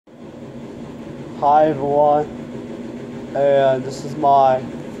Hi everyone, and this is my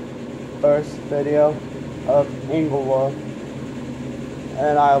first video of Inglewood,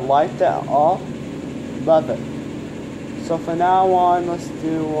 and I liked it all, love it. So for now on, let's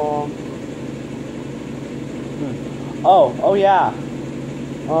do oh yeah,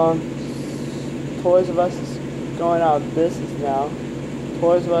 Toys R Us is going out of business now.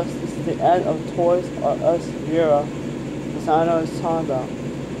 Toys R Us, this is the end of Toys R Us era. Because I know what it's talking about.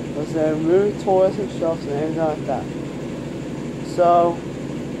 Because they remove toys and shelves and anything like that. So,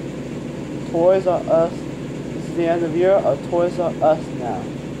 Toys R Us, this is the end of year of Toys R Us now.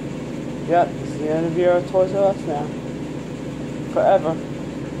 Yep, this is the end of year of Toys R Us now. Forever.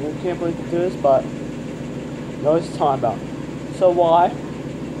 I can't believe we do this, but I know what it's talking about. So why?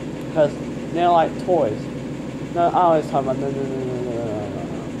 Because they don't like toys. No, I always talk about no.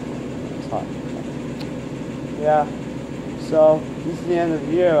 It's hot. Yeah. So this is the end of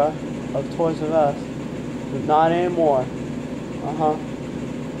the era of Toys R Us. But not anymore.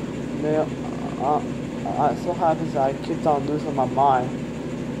 It so happens that I keep on losing my mind.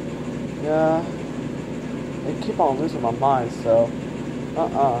 Yeah. I keep on losing my mind, so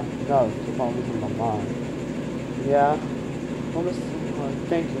no, keep on losing my mind. Yeah. I'm just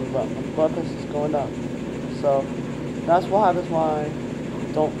thinking, but my blood pressure is going up. So that's what happens when I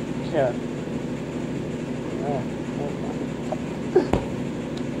don't care.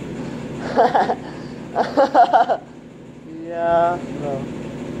 Yeah, no.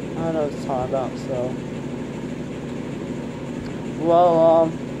 I know what it's talking about, so. Well,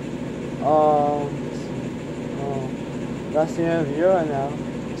 that's the end of the year right now.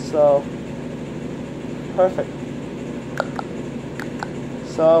 So, perfect.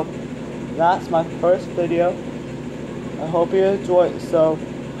 So, that's my first video. I hope you enjoyed it. So,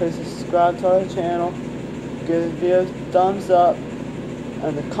 please subscribe to our channel, give the video a thumbs up,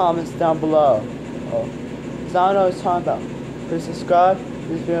 and the comments down below. So I don't know what it's talking about. Please subscribe, give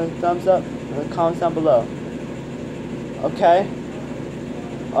the video a thumbs up, and the comments down below. Okay?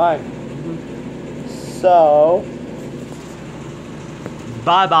 Alright. So,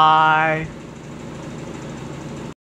 bye bye.